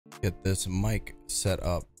Get this mic set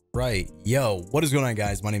up right. Yo, what is going on,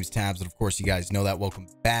 guys? My name is Tabs, and of course you guys know that. Welcome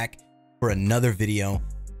back for another video.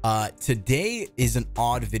 Today is an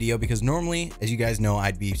odd video because normally, as you guys know,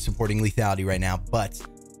 I'd be supporting Lethality right now, but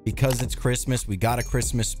because it's Christmas, we got a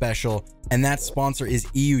Christmas special, and that sponsor is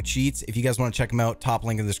Eucheats. If you guys want to check them out, top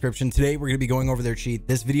link in the description. Today we're going to be going over their cheat.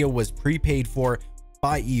 This video was prepaid for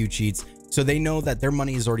by Eucheats, so they know that their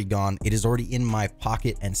money is already gone. It is already in my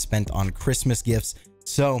pocket and spent on Christmas gifts.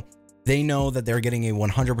 So they know that they're getting a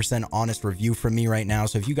 100% honest review from me right now.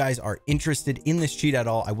 So if you guys are interested in this cheat at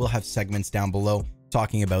all, I will have segments down below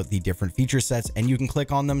talking about the different feature sets, and you can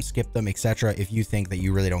click on them, skip them, etc. if you think that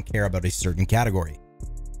you really don't care about a certain category.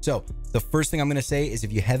 So the first thing I'm going to say is,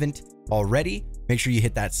 if you haven't already, make sure you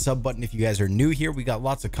hit that sub button. If you guys are new here, we got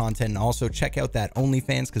lots of content, and also check out that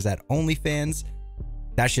OnlyFans, because that OnlyFans,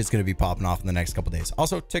 that shit's going to be popping off in the next couple days.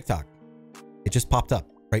 Also TikTok, it just popped up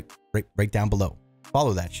right down below.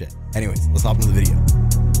 Follow that shit. Anyways, let's hop into the video.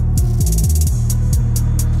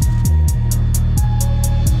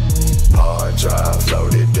 Hard drive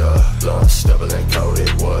loaded up, lunch double and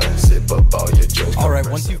coated wood. Sip up all your drinks. All right,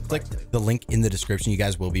 once you've clicked the link in the description, you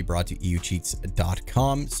guys will be brought to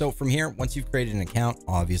eucheats.com. So from here, once you've created an account,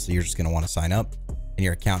 obviously you're just going to want to sign up, and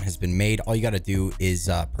your account has been made. All you got to do is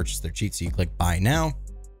purchase their cheat. So you click buy now,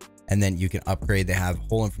 and then you can upgrade. They have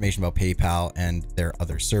whole information about PayPal and their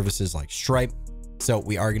other services like Stripe. So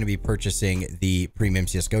we are going to be purchasing the premium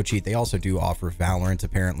CSGO cheat. They also do offer Valorant,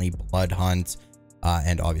 apparently, Blood Hunt,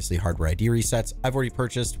 and obviously hardware ID resets. I've already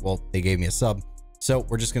purchased. Well, they gave me a sub. So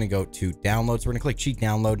we're just going to go to download. So we're going to click cheat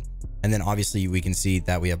download. And then obviously we can see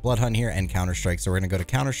that we have Blood Hunt here and Counter-Strike. So we're going to go to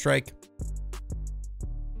Counter-Strike.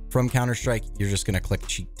 From Counter-Strike, you're just going to click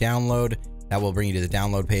cheat download. That will bring you to the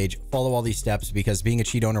download page. Follow all these steps, because being a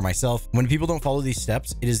cheat owner myself, when people don't follow these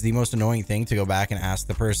steps, it is the most annoying thing to go back and ask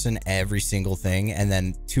the person every single thing. And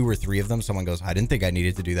then 2 or 3 of them, someone goes, I didn't think I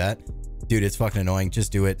needed to do that. Dude, it's fucking annoying.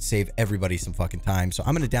 Just do it. Save everybody some fucking time. So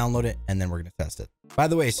I'm going to download it, and then we're going to test it. By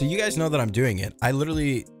the way, so you guys know that I'm doing it. I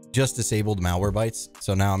literally just disabled malware bytes.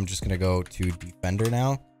 So now I'm just going to go to Defender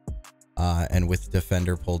now. And with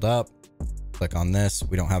Defender pulled up, click on this.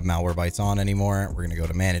 We don't have malware bytes on anymore. We're going to go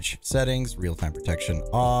to manage settings, real-time protection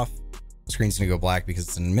off. The screen's going to go black because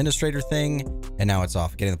it's an administrator thing. And now it's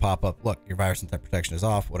off. Getting the pop-up. Look, your virus and threat protection is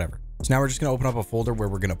off, whatever. So now we're just going to open up a folder where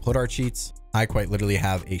we're going to put our cheats. I quite literally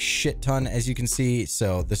have a shit ton, as you can see.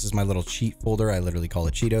 So this is my little cheat folder. I literally call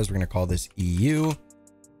it Cheetos. We're going to call this EU.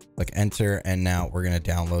 Click enter. And now we're going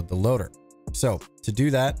to download the loader. So to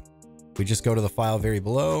do that, we just go to the file very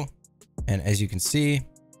below. And as you can see,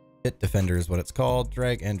 Hit Defender is what it's called.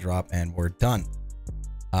 Drag and drop, and we're done.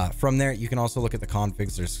 From there, you can also look at the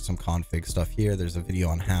configs. There's some config stuff here. There's a video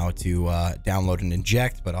on how to download and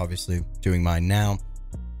inject, but obviously doing mine now.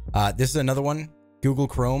 This is another one. Google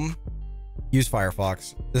Chrome. Use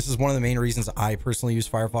Firefox. This is one of the main reasons I personally use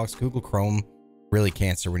Firefox. Google Chrome, really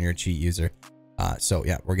cancer when you're a cheat user. So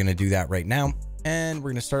yeah, we're going to do that right now. And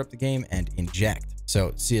we're going to start up the game and inject.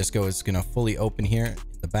 So CSGO is going to fully open here in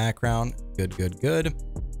the background. Good, good, good.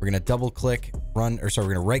 We're going to double click run, or sorry,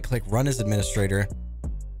 we're going to right click run as administrator.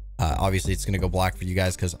 Obviously it's going to go black for you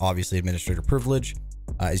guys because obviously administrator privilege.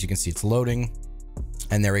 As you can see, it's loading,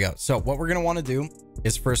 and there we go. So what we're going to want to do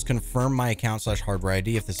is first confirm my account / hardware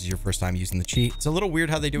ID. If this is your first time using the cheat, it's a little weird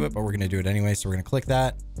how they do it, but we're going to do it anyway. So we're going to click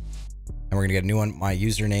that, and we're going to get a new one. My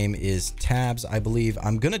username is Tabs, I believe.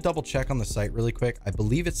 I'm going to double check on the site really quick. I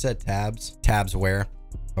believe it said TabzWare.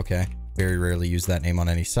 Okay. Very rarely use that name on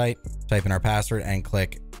any site. Type in our password and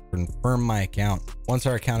click confirm my account. Once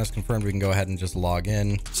our account is confirmed, we can go ahead and just log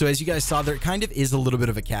in. So as you guys saw, there kind of is a little bit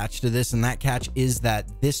of a catch to this, and that catch is that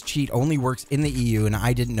this cheat only works in the EU, and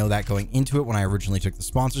I didn't know that going into it when I originally took the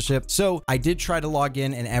sponsorship. So I did try to log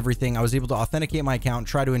in and everything. I was able to authenticate my account and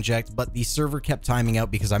try to inject, but the server kept timing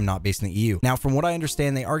out because I'm not based in the EU. Now, from what I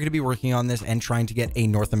understand, they are going to be working on this and trying to get a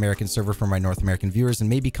North American server for my North American viewers, and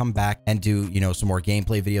maybe come back and do, you know, some more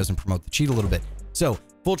gameplay videos and promote the cheat a little bit. So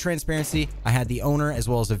full transparency, I had the owner as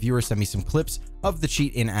well as a viewer send me some clips of the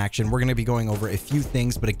cheat in action. We're going to be going over a few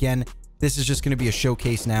things, but again, this is just going to be a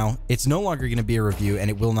showcase now. It's no longer going to be a review, and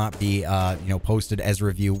it will not be, you know, posted as a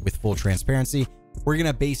review with full transparency. We're going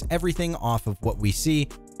to base everything off of what we see,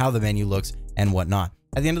 how the menu looks, and whatnot.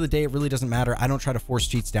 At the end of the day, it really doesn't matter. I don't try to force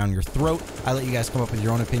cheats down your throat. I let you guys come up with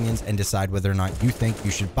your own opinions and decide whether or not you think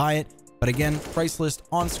you should buy it. But again, price list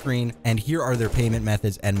on screen, and here are their payment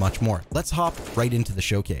methods and much more. Let's hop right into the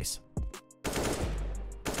showcase.